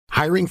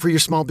Hiring for your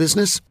small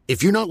business?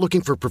 If you're not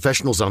looking for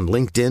professionals on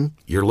LinkedIn,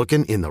 you're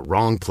looking in the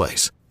wrong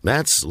place.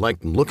 That's like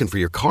looking for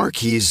your car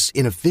keys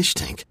in a fish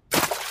tank.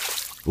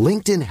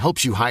 LinkedIn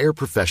helps you hire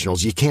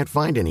professionals you can't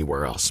find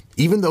anywhere else,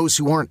 even those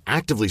who aren't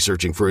actively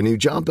searching for a new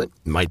job but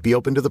might be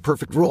open to the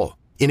perfect role.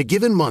 In a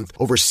given month,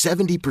 over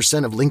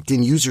 70% of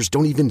LinkedIn users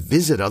don't even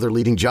visit other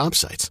leading job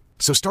sites.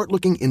 So start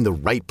looking in the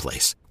right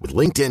place. With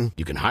LinkedIn,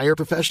 you can hire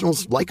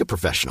professionals like a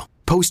professional.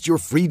 Post your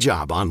free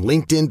job on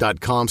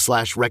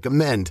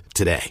linkedin.com/recommend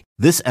today.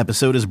 This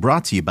episode is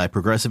brought to you by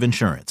Progressive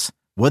Insurance.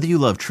 Whether you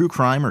love true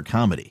crime or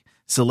comedy,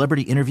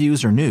 celebrity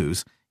interviews or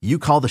news, you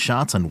call the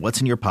shots on what's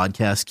in your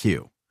podcast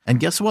queue.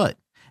 And guess what?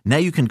 Now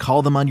you can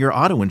call them on your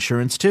auto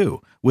insurance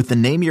too with the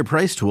Name Your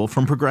Price tool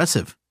from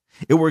Progressive.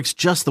 It works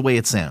just the way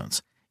it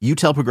sounds. You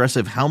tell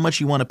Progressive how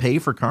much you want to pay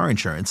for car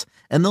insurance,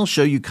 and they'll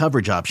show you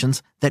coverage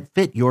options that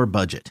fit your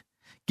budget.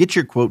 Get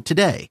your quote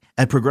today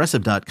at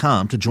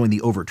Progressive.com to join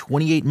the over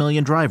 28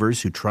 million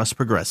drivers who trust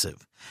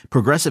Progressive.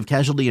 Progressive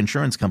Casualty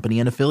Insurance Company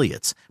and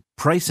Affiliates.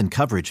 Price and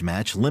coverage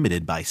match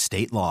limited by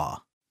state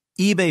law.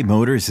 eBay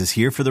Motors is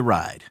here for the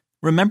ride.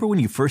 Remember when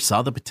you first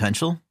saw the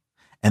potential?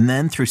 And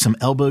then through some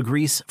elbow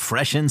grease,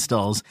 fresh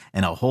installs,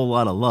 and a whole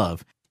lot of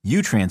love,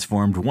 you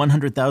transformed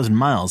 100,000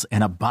 miles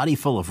and a body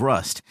full of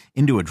rust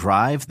into a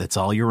drive that's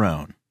all your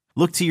own.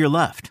 Look to your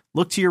left.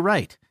 Look to your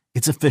right.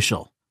 It's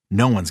official.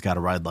 No one's got a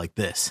ride like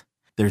this.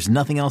 There's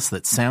nothing else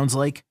that sounds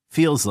like,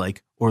 feels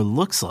like, or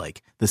looks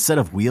like the set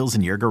of wheels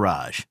in your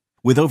garage.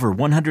 With over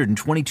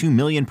 122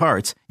 million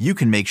parts, you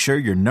can make sure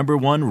your number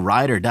one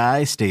ride or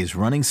die stays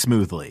running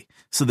smoothly.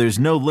 So there's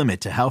no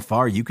limit to how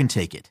far you can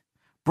take it.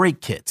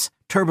 Brake kits,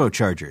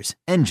 turbochargers,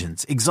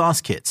 engines,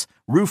 exhaust kits,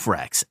 roof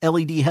racks,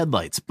 LED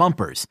headlights,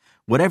 bumpers,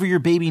 whatever your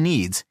baby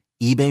needs,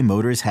 eBay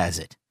Motors has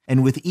it.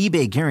 And with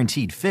eBay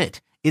Guaranteed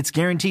Fit, it's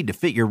guaranteed to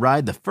fit your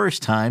ride the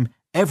first time,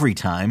 every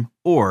time,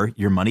 or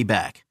your money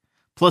back.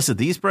 Plus at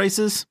these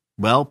prices,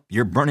 well,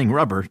 you're burning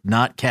rubber,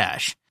 not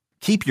cash.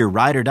 Keep your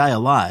ride or die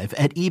alive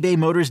at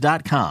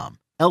ebaymotors.com.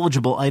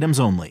 Eligible items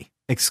only.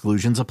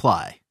 Exclusions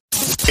apply.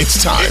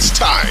 It's time. It's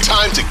time.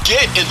 Time to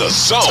get in the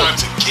zone. Time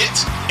to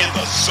get in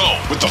the zone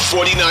with the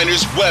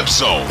 49ers web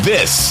zone.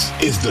 This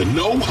is the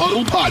No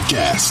Huddle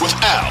Podcast with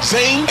Al,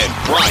 Zane,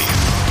 and Brian.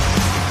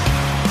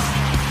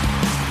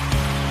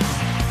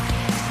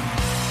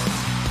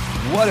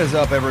 What is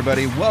up,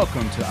 everybody?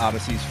 Welcome to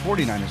Odyssey's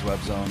 49ers web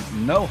zone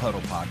No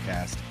Huddle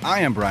Podcast. I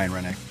am Brian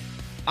Rennick.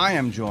 I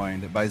am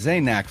joined by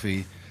Zane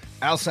Nakfi.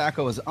 Al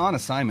Sacco is on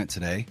assignment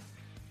today.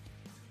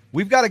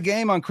 We've got a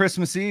game on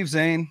Christmas Eve,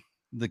 Zane.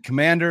 The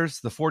Commanders,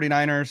 the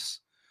 49ers.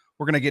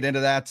 We're going to get into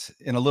that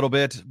in a little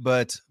bit.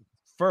 But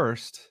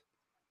first,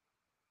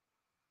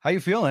 how you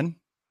feeling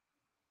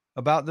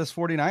about this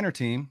 49er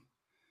team?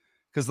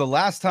 Because the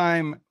last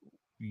time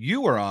you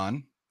were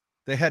on,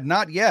 they had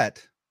not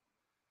yet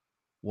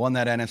won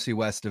that NFC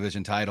West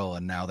division title,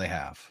 and now they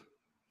have.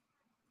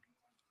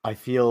 I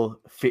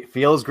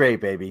feels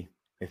great, baby.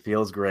 It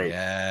feels great.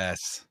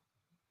 Yes.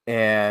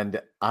 And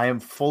I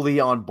am fully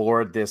on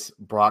board this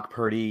Brock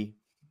Purdy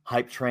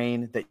hype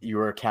train that you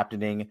are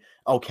captaining.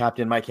 Oh,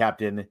 captain, my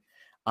captain.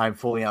 I'm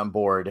fully on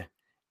board.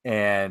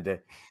 And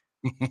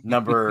I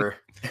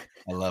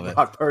love it.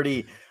 Brock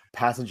Purdy,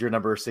 passenger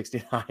number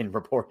 69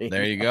 reporting.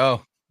 There you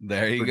go.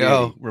 There you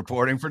go. Duty.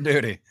 Reporting for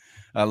duty.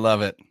 I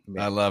love it.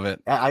 I love it.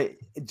 I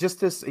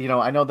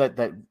know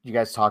that you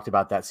guys talked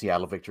about that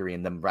Seattle victory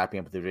and them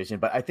wrapping up the division,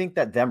 but I think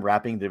that them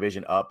wrapping the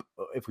division up,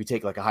 if we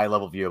take like a high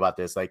level view about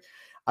this, like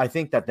I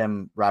think that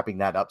them wrapping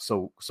that up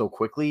so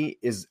quickly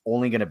is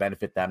only going to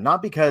benefit them,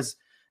 not because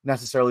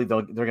necessarily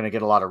they're going to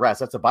get a lot of rest.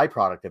 That's a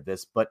byproduct of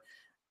this, but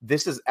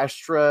this is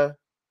extra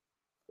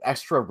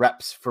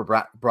reps for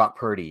Brock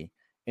Purdy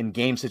in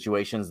game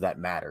situations that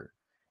matter.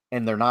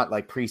 And they're not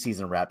like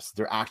preseason reps.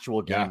 They're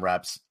actual game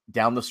reps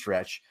down the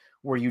stretch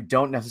where you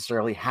don't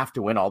necessarily have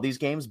to win all these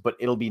games, but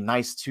it'll be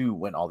nice to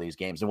win all these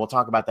games. And we'll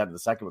talk about that in the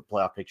second with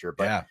playoff picture.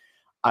 But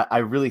I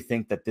really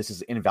think that this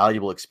is an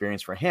invaluable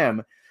experience for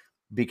him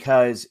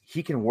because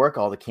he can work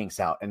all the kinks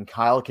out and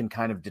Kyle can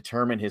kind of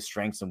determine his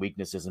strengths and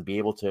weaknesses and be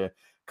able to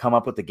come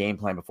up with the game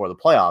plan before the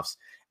playoffs.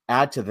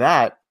 Add to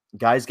that,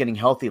 guys getting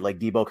healthy like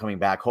Debo coming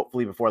back,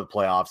 hopefully before the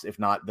playoffs, if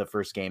not the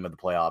first game of the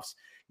playoffs.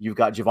 You've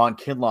got Javon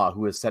Kinlaw,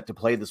 who is set to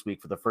play this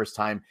week for the first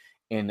time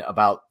in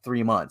about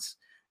 3 months.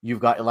 You've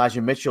got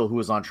Elijah Mitchell, who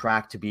is on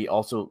track to be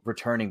also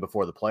returning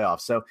before the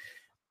playoffs. So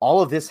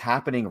all of this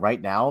happening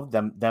right now,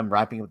 them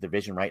wrapping up the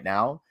division right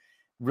now,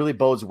 really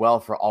bodes well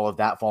for all of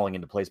that falling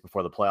into place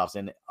before the playoffs.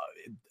 And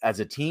as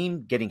a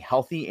team getting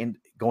healthy and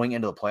going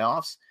into the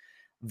playoffs,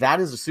 that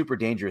is a super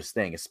dangerous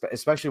thing,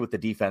 especially with the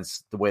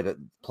defense,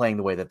 playing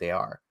the way that they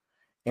are.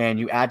 And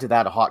you add to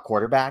that a hot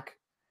quarterback,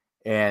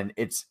 and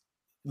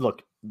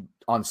look,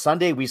 on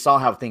Sunday, we saw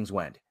how things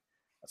went.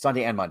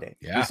 Sunday and Monday.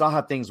 Yeah. We saw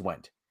how things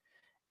went.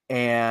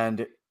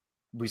 And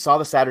we saw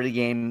the Saturday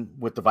game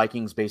with the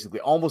Vikings basically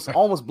almost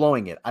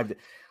blowing it.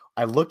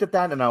 I looked at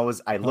that and I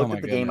looked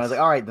at the game. I was like,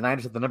 all right, the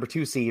Niners have the number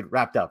 2 seed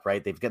wrapped up,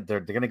 right? They're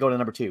going to go to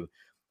number 2.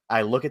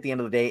 I look at the end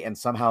of the day and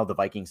somehow the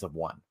Vikings have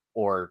won,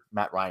 or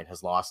Matt Ryan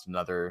has lost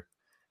another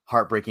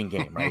heartbreaking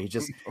game, right? He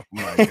just, Oh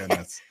my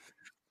goodness.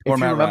 if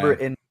you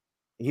remember,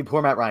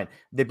 poor Matt Ryan,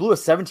 they blew a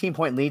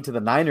 17-point lead to the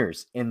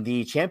Niners in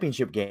the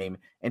championship game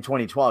in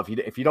 2012.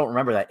 If you don't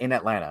remember that, in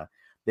Atlanta,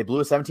 they blew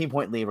a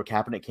 17-point lead where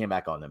Kaepernick came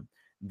back on them.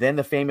 Then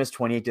the famous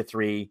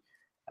 28-3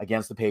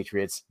 against the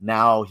Patriots.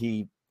 Now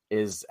he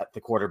is at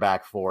the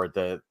quarterback for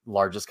the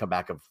largest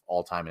comeback of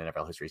all time in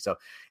NFL history. So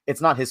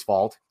it's not his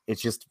fault.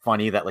 It's just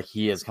funny that like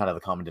he is kind of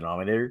the common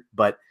denominator.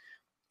 But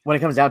when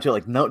it comes down to it,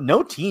 like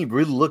no team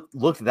really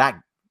looked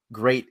that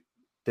great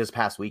this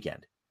past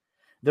weekend.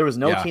 There was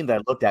no team that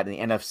I looked at in the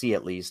NFC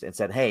at least and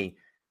said, hey,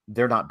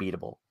 they're not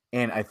beatable.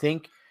 And I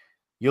think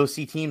you'll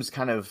see teams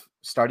kind of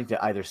starting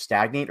to either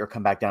stagnate or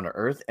come back down to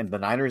earth. And the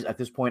Niners at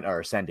this point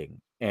are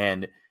ascending.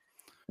 And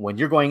when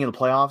you're going into the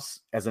playoffs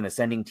as an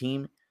ascending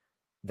team,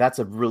 that's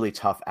a really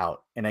tough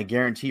out. And I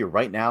guarantee you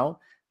right now,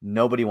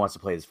 nobody wants to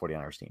play this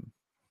 49ers team.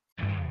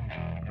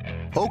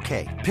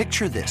 Okay,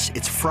 picture this.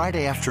 It's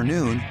Friday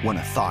afternoon when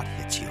a thought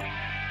hits you.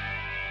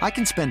 I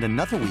can spend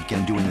another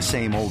weekend doing the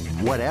same old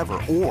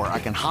whatever, or I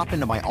can hop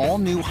into my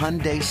all-new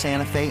Hyundai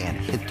Santa Fe and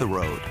hit the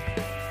road.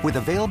 With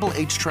available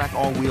H-Track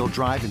all-wheel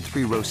drive and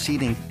 3-row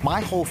seating, my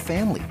whole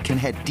family can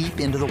head deep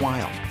into the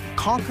wild.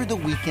 Conquer the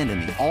weekend in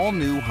the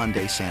all-new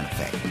Hyundai Santa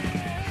Fe.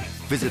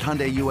 Visit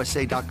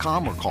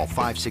HyundaiUSA.com or call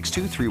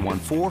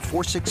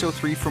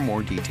 562-314-4603 for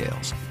more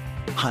details.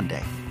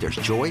 Hyundai, there's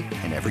joy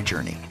in every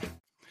journey.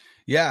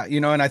 Yeah,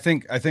 and I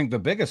think the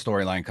biggest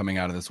storyline coming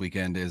out of this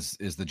weekend is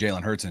the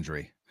Jalen Hurts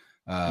injury.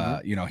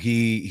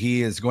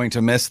 He is going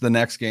to miss the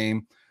next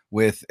game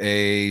with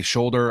a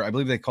shoulder. I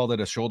believe they called it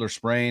a shoulder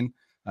sprain.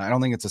 I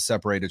don't think it's a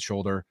separated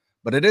shoulder,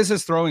 but it is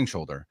his throwing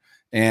shoulder.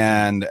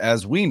 And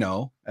as we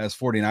know, as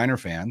 49er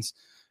fans,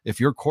 if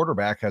your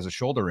quarterback has a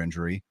shoulder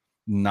injury,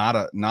 not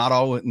a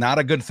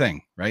good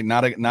thing, right?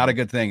 Not a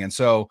good thing. And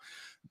so,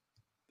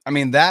 I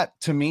mean, that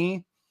to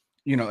me,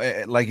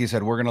 like you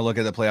said, we're going to look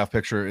at the playoff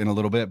picture in a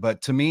little bit,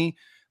 but to me,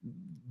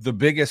 the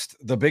biggest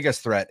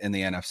threat in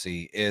the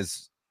NFC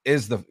is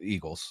the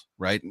Eagles,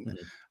 right? Mm-hmm.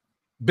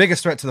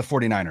 Biggest threat to the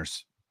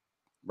 49ers,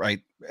 right?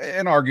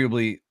 And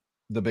arguably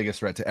the biggest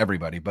threat to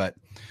everybody, but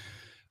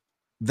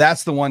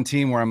that's the one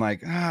team where I'm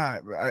like, I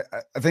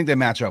think they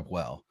match up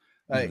well.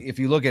 Mm-hmm. If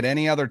you look at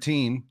any other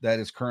team that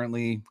is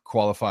currently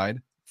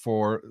qualified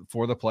for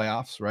the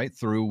playoffs, right,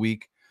 through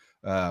week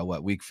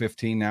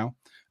 15 now,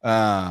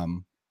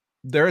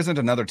 there isn't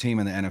another team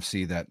in the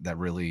NFC that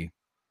really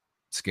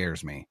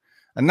scares me.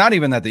 And not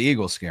even that the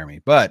Eagles scare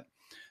me, but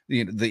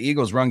the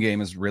Eagles run game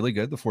is really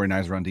good. The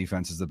 49ers run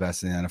defense is the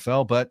best in the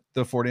NFL, but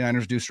the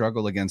 49ers do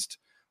struggle against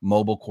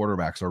mobile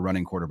quarterbacks or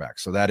running quarterbacks.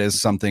 So that is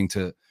something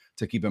to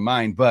keep in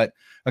mind. But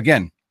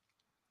again,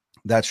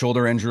 that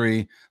shoulder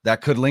injury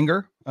that could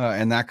linger,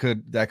 and that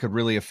could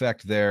really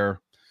affect their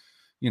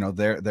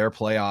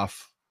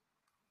playoff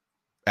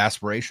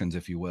aspirations,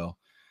 if you will.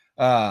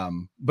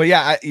 But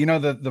yeah,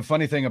 the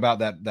funny thing about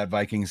that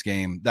Vikings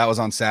game, that was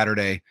on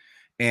Saturday,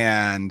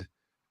 and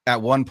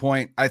at one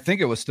point, I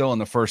think it was still in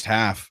the first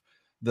half,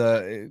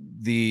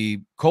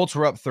 the Colts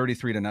were up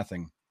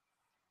 33-0,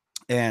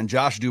 and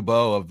Josh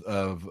Dubois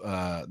of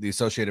the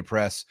Associated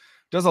Press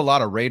does a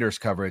lot of Raiders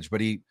coverage,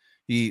 but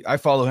I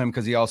follow him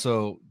because he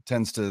also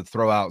tends to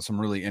throw out some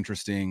really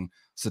interesting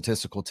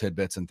statistical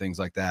tidbits and things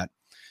like that.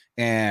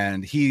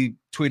 And he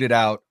tweeted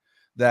out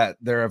that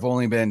there have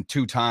only been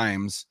 2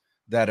 times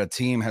that a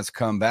team has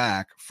come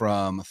back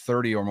from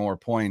 30 or more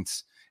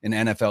points in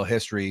NFL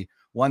history.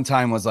 One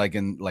time was like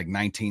in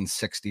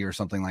 1960 or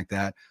something like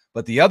that.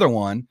 But the other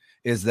one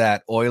is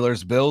that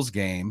Oilers-Bills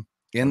game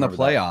in the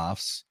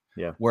playoffs,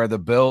 where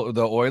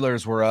the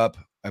Oilers were up,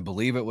 I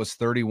believe it was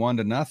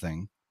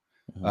 31-0.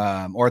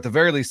 Mm-hmm. Or at the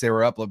very least, they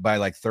were up by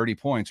like 30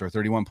 points or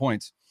 31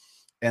 points.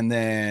 And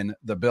then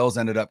the Bills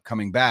ended up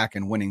coming back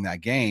and winning that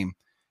game.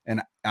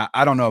 And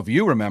I don't know if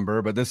you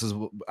remember, but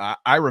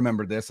I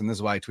remember this, and this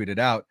is why I tweeted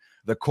out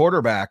the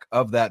quarterback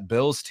of that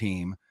Bills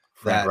team,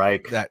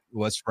 that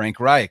was Frank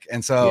Reich.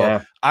 And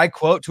so I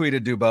quote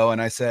tweeted Dubois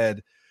and I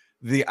said,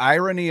 the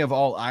irony of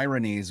all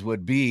ironies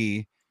would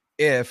be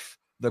if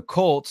the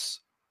Colts,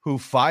 who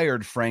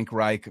fired Frank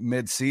Reich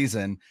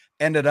mid-season,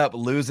 ended up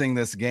losing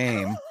this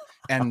game.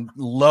 And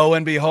lo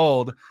and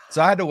behold,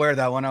 so I had to wear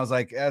that one. I was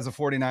like, as a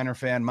 49er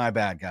fan, my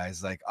bad,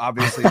 guys. Like,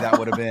 obviously that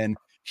would have been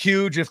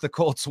huge if the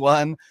Colts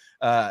won.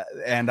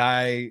 And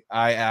I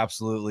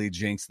absolutely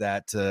jinxed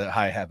that to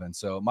high heaven.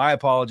 So my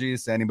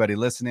apologies to anybody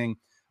listening.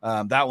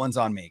 That one's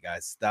on me,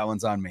 guys. That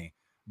one's on me.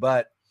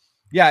 But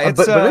yeah, it's,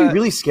 but are you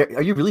really scared?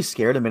 Are you really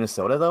scared of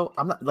Minnesota though?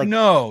 I'm not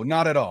no,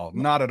 not at all.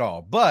 Not at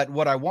all. But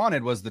what I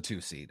wanted was the 2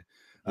 seed.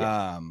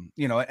 Yeah.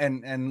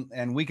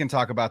 And we can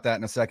talk about that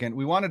in a second.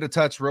 We wanted to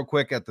touch real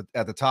quick at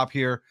the top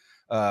here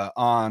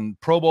on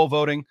Pro Bowl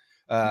voting.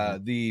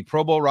 The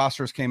Pro Bowl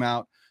rosters came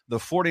out. The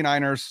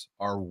 49ers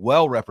are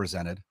well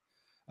represented.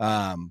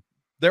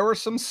 There were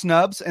some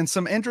snubs and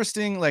some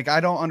interesting,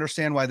 I don't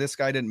understand why this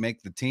guy didn't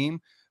make the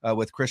team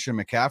with Christian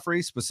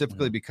McCaffrey,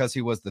 specifically because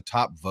he was the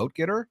top vote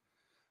getter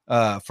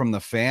from the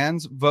fan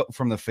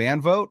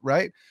vote,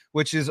 right?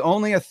 Which is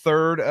only a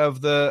third of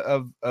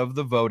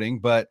the voting,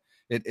 but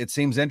it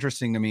seems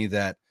interesting to me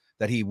that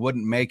he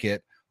wouldn't make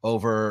it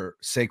over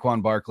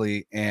Saquon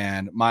Barkley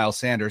and Miles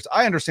Sanders.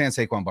 I understand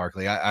Saquon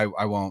Barkley. I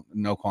won't,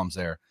 no qualms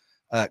there.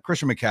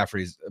 Christian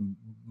McCaffrey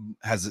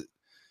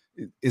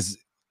is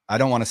I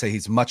don't want to say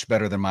he's much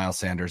better than Miles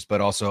Sanders, but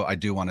also I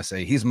do want to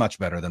say he's much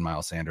better than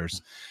Miles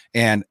Sanders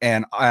and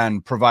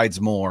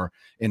provides more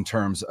in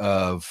terms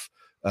of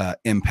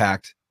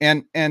impact.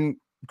 And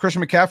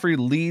Christian McCaffrey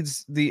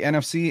leads the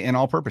NFC in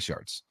all-purpose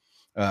yards,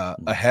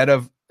 ahead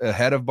of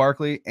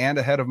Barkley and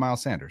ahead of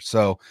Miles Sanders.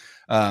 So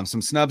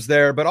some snubs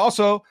there, but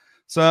also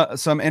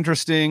some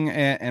interesting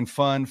and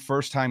fun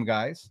first-time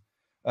guys.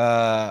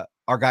 Our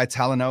guy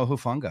Talanoa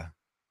Hufanga,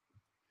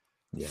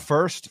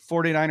 first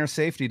 49er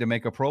safety to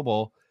make a Pro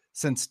Bowl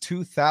since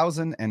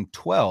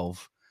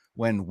 2012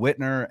 when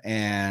Whitner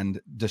and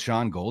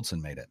Deshaun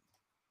Goldson made it.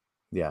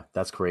 Yeah,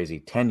 that's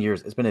crazy. 10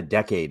 years. It's been a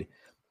decade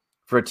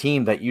for a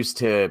team that used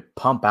to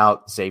pump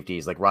out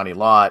safeties like Ronnie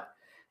Lott.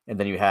 And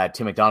then you had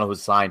Tim McDonald, who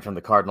signed from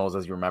the Cardinals,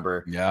 as you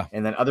remember. Yeah.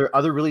 And then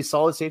other really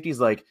solid safeties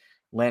like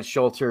Lance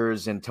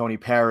Schulters and Tony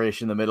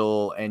Parrish in the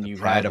middle. And you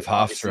pride of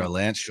Hofstra,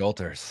 Lance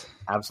Schulters.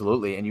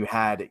 Absolutely. And you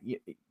had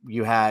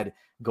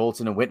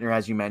Goldson and Whitner,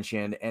 as you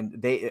mentioned, and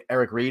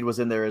Eric Reed was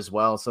in there as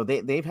well. So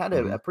they've had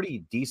a pretty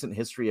decent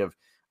history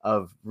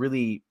of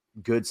really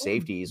good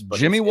safeties. But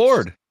Jimmy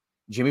Ward,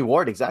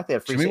 exactly.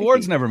 Jimmy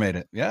Ward's never made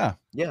it. Yeah.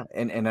 Yeah.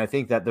 And I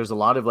think that there's a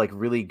lot of like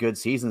really good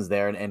seasons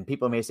there. And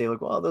people may say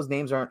like, well, those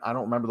names I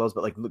don't remember those,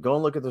 but like go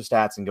and look at their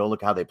stats and go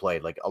look how they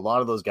played. Like a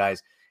lot of those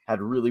guys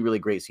had really, really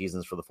great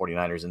seasons for the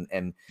 49ers.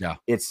 And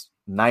it's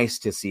nice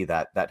to see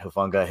that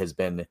Hufanga has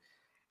been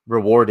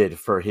rewarded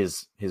for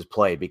his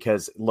play,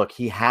 because look,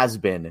 he has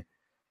been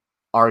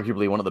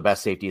arguably one of the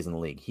best safeties in the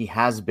league. He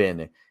has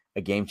been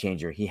a game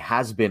changer. He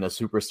has been a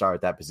superstar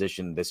at that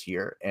position this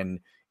year,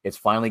 and it's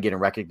finally getting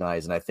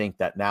recognized. And I think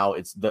that now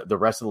it's the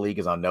rest of the league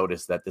is on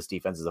notice that this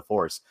defense is a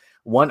force.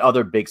 One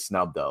other big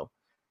snub though,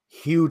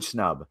 huge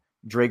snub,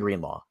 Dre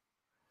Greenlaw.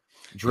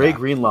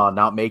 Greenlaw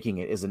not making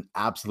it is an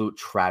absolute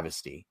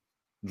travesty.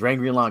 Dre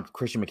Greenlaw and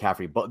Christian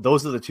McCaffrey, but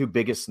those are the two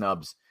biggest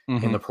snubs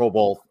in the Pro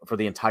Bowl for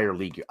the entire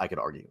league, I could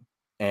argue.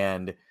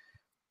 And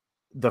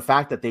the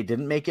fact that they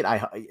didn't make it,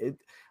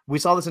 we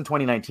saw this in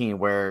 2019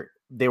 where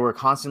they were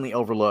constantly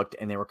overlooked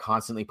and they were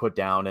constantly put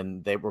down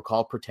and they were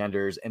called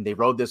pretenders, and they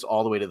rode this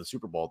all the way to the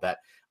Super Bowl, that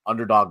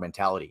underdog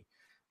mentality.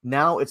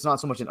 Now it's not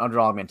so much an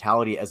underdog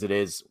mentality as it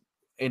is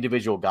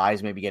individual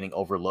guys maybe getting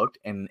overlooked.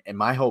 And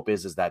my hope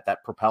is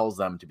that propels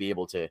them to be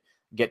able to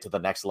get to the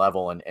next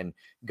level and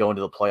go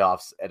into the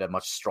playoffs at a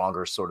much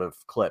stronger sort of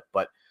clip.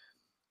 But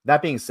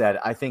that being said,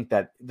 I think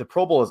that the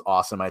Pro Bowl is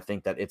awesome. I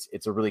think that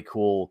it's a really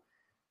cool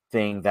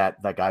thing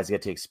that guys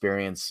get to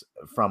experience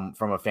from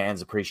a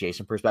fan's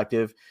appreciation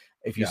perspective.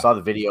 If you saw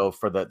the video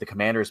for the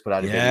Commanders put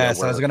out a video.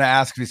 Yes, I was going to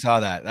ask if you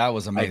saw that. That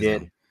was amazing. I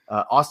did.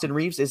 Austin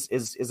Reeves is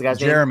the guy's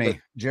name?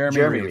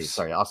 Jeremy Reeves.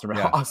 Sorry, Austin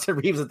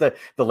Reeves is the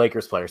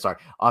Lakers player. Sorry,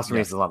 Austin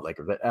Reeves is not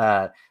Lakers,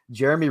 but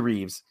Jeremy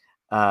Reeves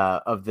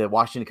of the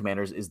Washington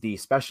Commanders is the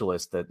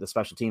specialist, the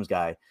special teams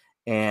guy,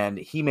 and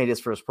he made his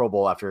first Pro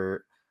Bowl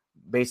after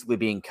basically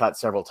being cut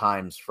several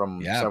times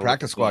from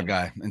practice squad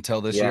guy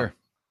until this year.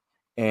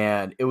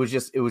 And it was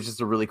just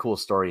a really cool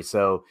story.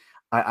 So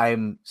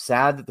I'm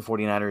sad that the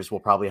 49ers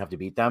will probably have to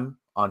beat them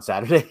on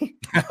Saturday.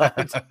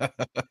 But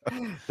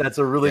that's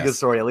a really good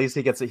story. At least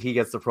he gets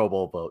the Pro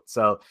Bowl vote.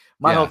 So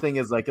my whole thing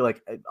is like a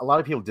lot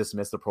of people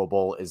dismiss the Pro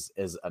Bowl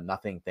as a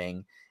nothing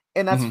thing.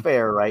 And that's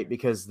fair, right?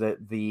 Because it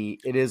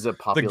is a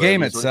popular the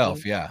game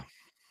itself,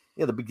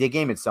 the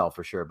game itself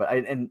for sure. But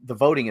and the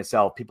voting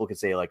itself, people could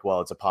say like,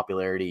 well, it's a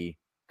popularity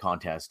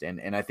contest,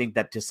 and I think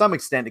that to some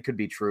extent it could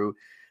be true,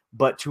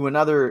 but to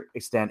another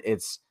extent,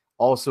 it's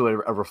also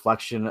a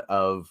reflection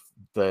of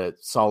the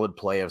solid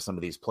play of some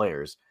of these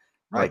players,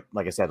 right?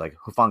 Like I said, like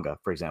Hufanga,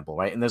 for example,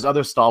 right? And there's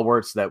other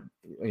stalwarts that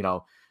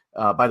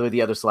by the way,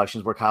 the other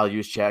selections were Kyle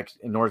Juszczyk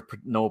in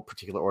no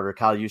particular order.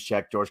 Kyle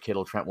Juszczyk, George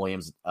Kittle, Trent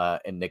Williams,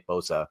 and Nick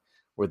Bosa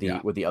were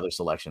the other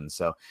selections.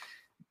 So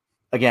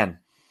again,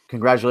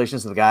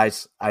 congratulations to the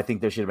guys. I think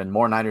there should have been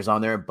more Niners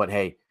on there, but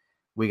hey,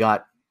 we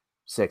got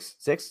six.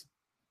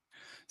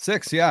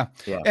 Yeah.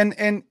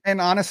 And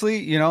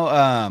honestly,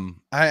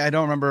 I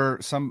don't remember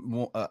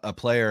a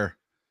player,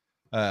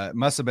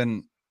 must have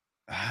been,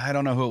 I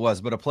don't know who it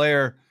was, but a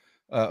player,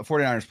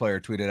 49ers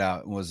player tweeted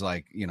out and was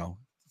like,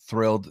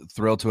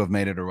 thrilled to have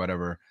made it or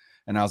whatever.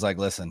 And I was like,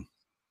 listen,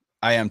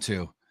 I am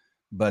too,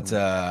 but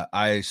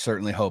I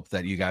certainly hope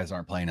that you guys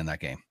aren't playing in that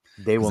game.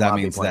 They will not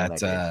be playing that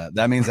game.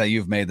 That means that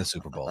you've made the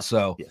Super Bowl.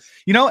 So, yes.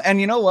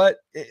 And you know what?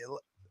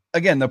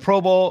 Again, the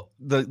Pro Bowl,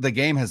 the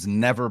game has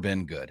never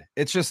been good.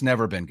 It's just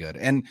never been good.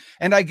 And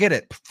I get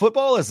it.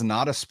 Football is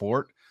not a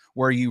sport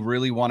where you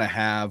really want to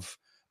have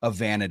a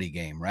vanity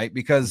game, right?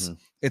 Because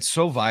it's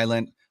so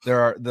violent. There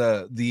are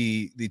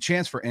the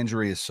chance for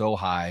injury is so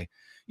high.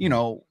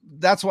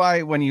 That's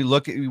why when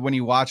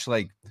you watch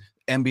like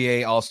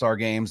NBA All-Star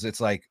games,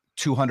 it's like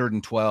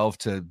 212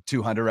 to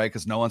 200, right?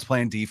 Because no one's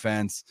playing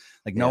defense.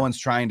 Like no one's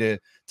trying to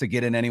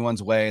get in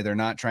anyone's way. They're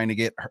not trying to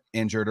get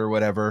injured or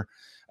whatever.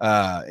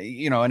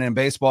 And in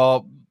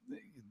baseball,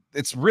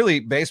 it's really,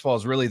 baseball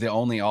is really the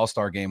only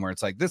all-star game where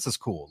it's like, this is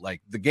cool.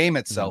 Like the game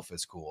itself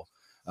is cool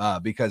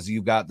because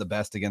you've got the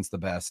best against the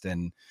best,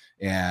 and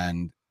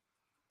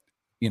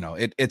you know,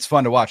 it's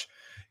fun to watch.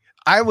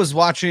 I was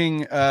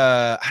watching,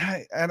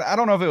 I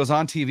don't know if it was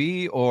on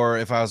TV or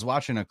if I was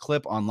watching a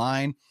clip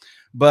online,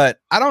 but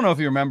I don't know if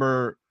you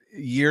remember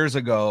years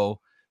ago,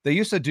 they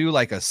used to do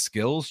like a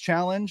skills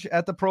challenge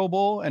at the Pro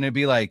Bowl, and it'd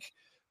be like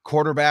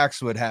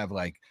quarterbacks would have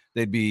like,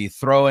 they'd be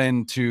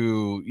throwing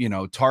to, you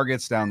know,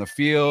 targets down the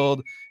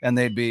field, and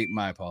they'd be,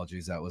 my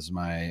apologies, that was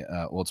my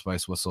Old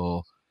Spice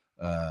whistle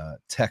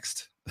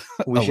text.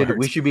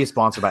 We should be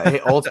sponsored by, hey,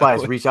 Old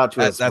Spice, reach out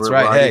to us. That's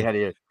right.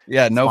 Hey,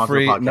 yeah, no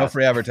free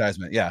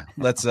advertisement. Yeah,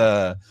 let's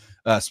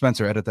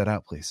Spencer, edit that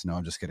out, please. No,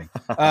 I'm just kidding.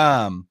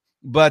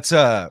 But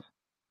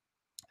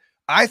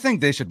I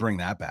think they should bring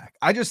that back.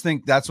 I just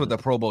think that's what the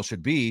Pro Bowl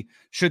should be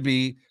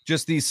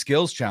just these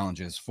skills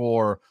challenges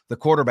for the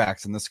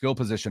quarterbacks and the skill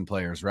position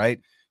players, right?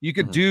 You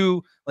could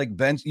do like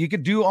you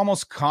could do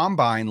almost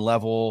combine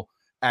level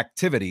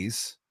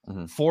activities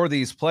for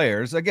these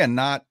players. Again,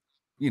 not,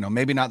 you know,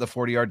 maybe not the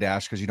 40-yard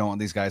dash because you don't want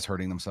these guys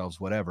hurting themselves,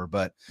 whatever.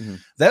 But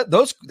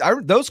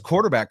those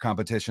quarterback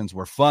competitions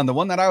were fun. The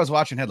one that I was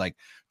watching had like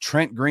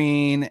Trent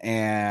Green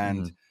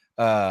and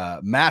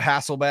Matt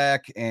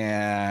Hasselbeck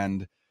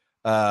and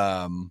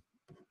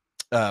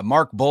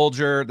Mark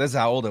Bulger. This is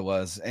how old it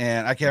was,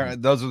 and I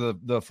can't. Those are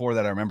the four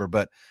that I remember.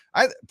 But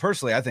I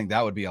personally, I think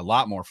that would be a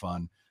lot more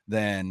fun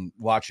than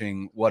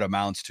watching what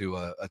amounts to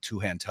a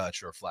two-hand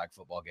touch or a flag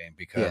football game,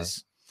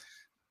 because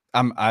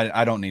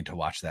I don't need to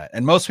watch that,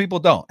 and most people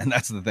don't, and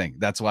that's the thing.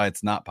 That's why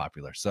it's not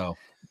popular. So,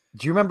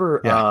 do you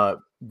remember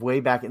way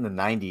back in the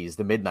 90s,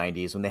 the mid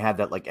 90s, when they had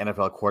that like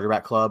NFL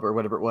quarterback club or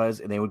whatever it was,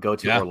 and they would go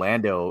to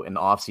Orlando in the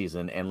off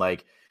season, and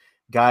like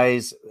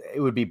guys, it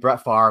would be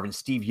Brett Favre and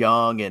Steve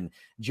Young and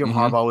Jim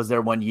Harbaugh was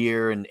there one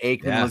year, and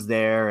Aikman was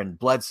there, and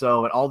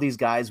Bledsoe, and all these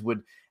guys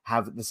would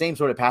have the same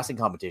sort of passing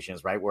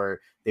competitions, right?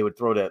 Where they would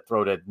throw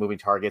to moving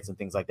targets and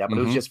things like that. But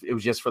it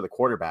was just for the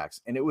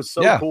quarterbacks. And it was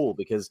so cool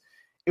because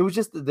it was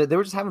just, they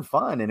were just having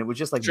fun, and it was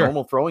just like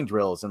normal throwing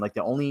drills. And like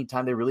the only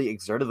time they really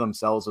exerted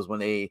themselves was when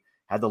they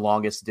had the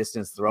longest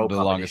distance throw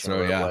competition.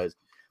 It was.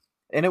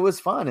 And it was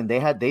fun, and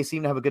they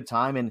seemed to have a good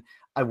time. And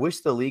I wish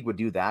the league would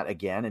do that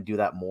again and do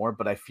that more.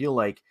 But I feel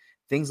like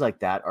things like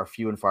that are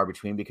few and far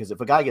between, because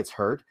if a guy gets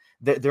hurt,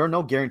 there are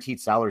no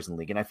guaranteed salaries in the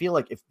league. And I feel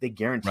like if they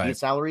guaranteed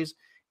salaries,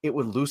 it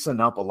would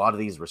loosen up a lot of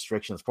these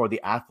restrictions for the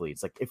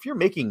athletes. Like if you're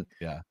making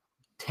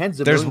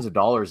tens of millions of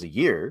dollars a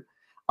year,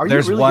 are you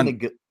really going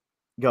to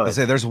go? I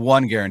say there's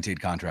one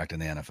guaranteed contract in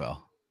the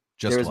NFL.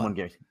 There is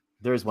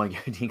one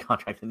guaranteed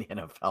contract in the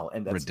NFL,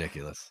 and that's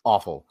ridiculous.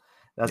 Awful.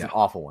 That's an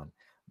awful one.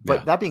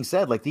 But that being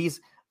said, like these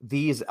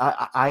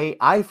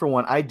I for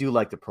one, I do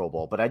like the Pro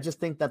Bowl, but I just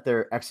think that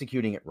they're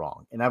executing it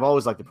wrong. And I've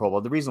always liked the Pro Bowl.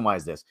 The reason why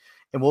is this,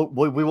 and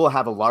we will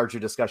have a larger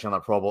discussion on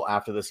the Pro Bowl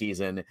after the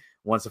season,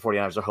 once the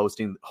 49ers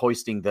are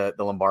hoisting the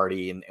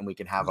Lombardi, and we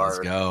can have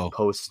our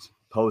post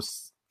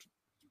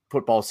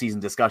football season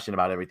discussion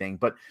about everything.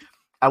 But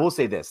I will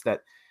say this,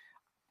 that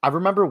I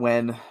remember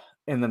when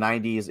in the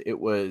 90s it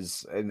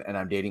was, and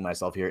I'm dating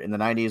myself here, in the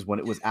 90s when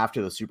it was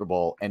after the Super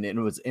Bowl and it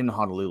was in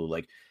Honolulu,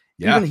 like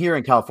even here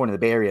in California, the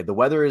Bay Area, the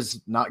weather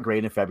is not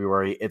great in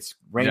February. It's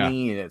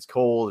rainy and it's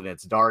cold and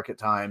it's dark at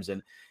times.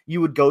 And you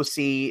would go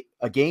see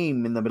a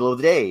game in the middle of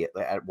the day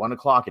at 1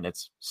 o'clock, and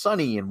it's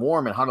sunny and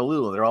warm in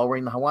Honolulu. And they're all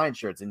wearing the Hawaiian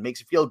shirts, and it makes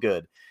you feel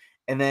good.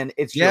 And then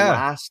it's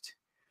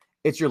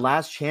your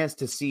last chance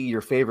to see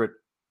your favorite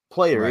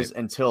players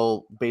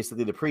until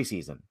basically the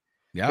preseason.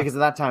 Yeah. Because at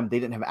that time they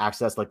didn't have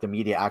access, like the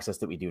media access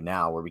that we do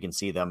now, where we can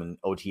see them in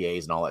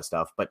OTAs and all that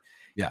stuff. But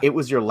it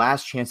was your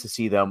last chance to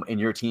see them in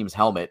your team's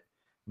helmet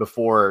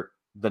before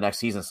the next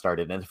season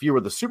started. And if you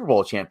were the Super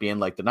Bowl champion,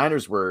 like the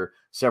Niners were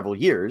several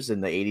years in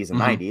the 80s and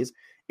 90s,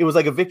 it was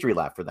like a victory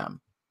lap for them.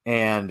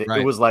 And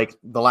it was like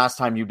the last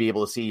time you'd be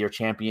able to see your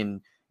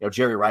champion,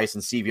 Jerry Rice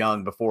and Steve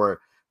Young, before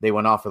they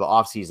went off for the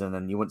offseason,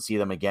 and you wouldn't see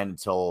them again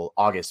until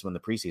August when the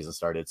preseason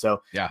started.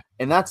 So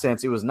in that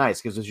sense, it was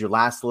nice because it was your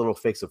last little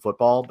fix of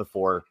football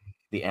before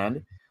the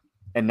end.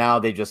 And now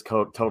they just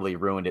totally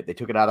ruined it. They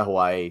took it out of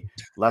Hawaii.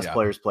 Less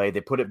players played.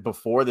 They put it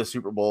before the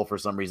Super Bowl for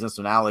some reason.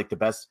 So now like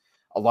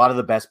a lot of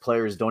the best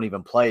players don't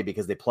even play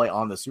because they play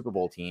on the Super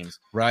Bowl teams.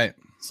 Right.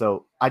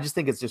 So I just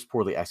think it's just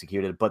poorly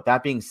executed. But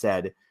that being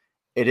said,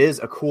 it is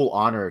a cool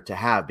honor to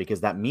have,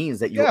 because that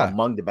means that you're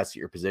among the best at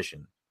your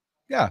position.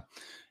 Yeah.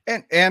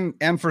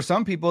 And for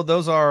some people,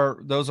 those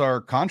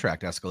are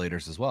contract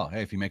escalators as well.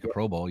 Hey, if you make a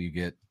Pro Bowl, you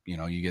get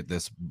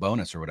this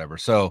bonus or whatever.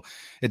 So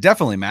it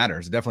definitely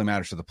matters. It definitely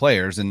matters to the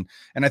players. And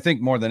I think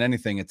more than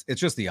anything,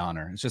 it's just the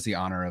honor. It's just the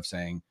honor of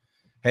saying,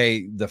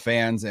 hey, the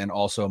fans and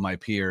also my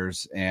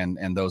peers and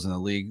those in the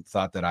league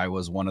thought that I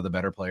was one of the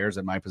better players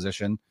at my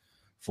position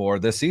for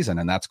this season.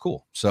 And that's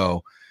cool.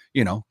 So,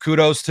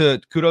 kudos to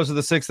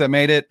the six that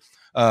made it.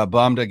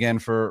 Bummed again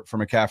for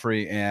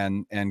McCaffrey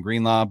and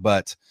Greenlaw,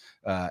 but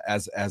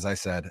as I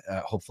said,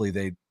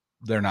 hopefully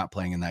they're not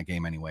playing in that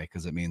game anyway,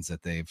 because it means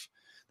that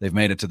they've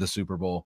made it to the Super Bowl.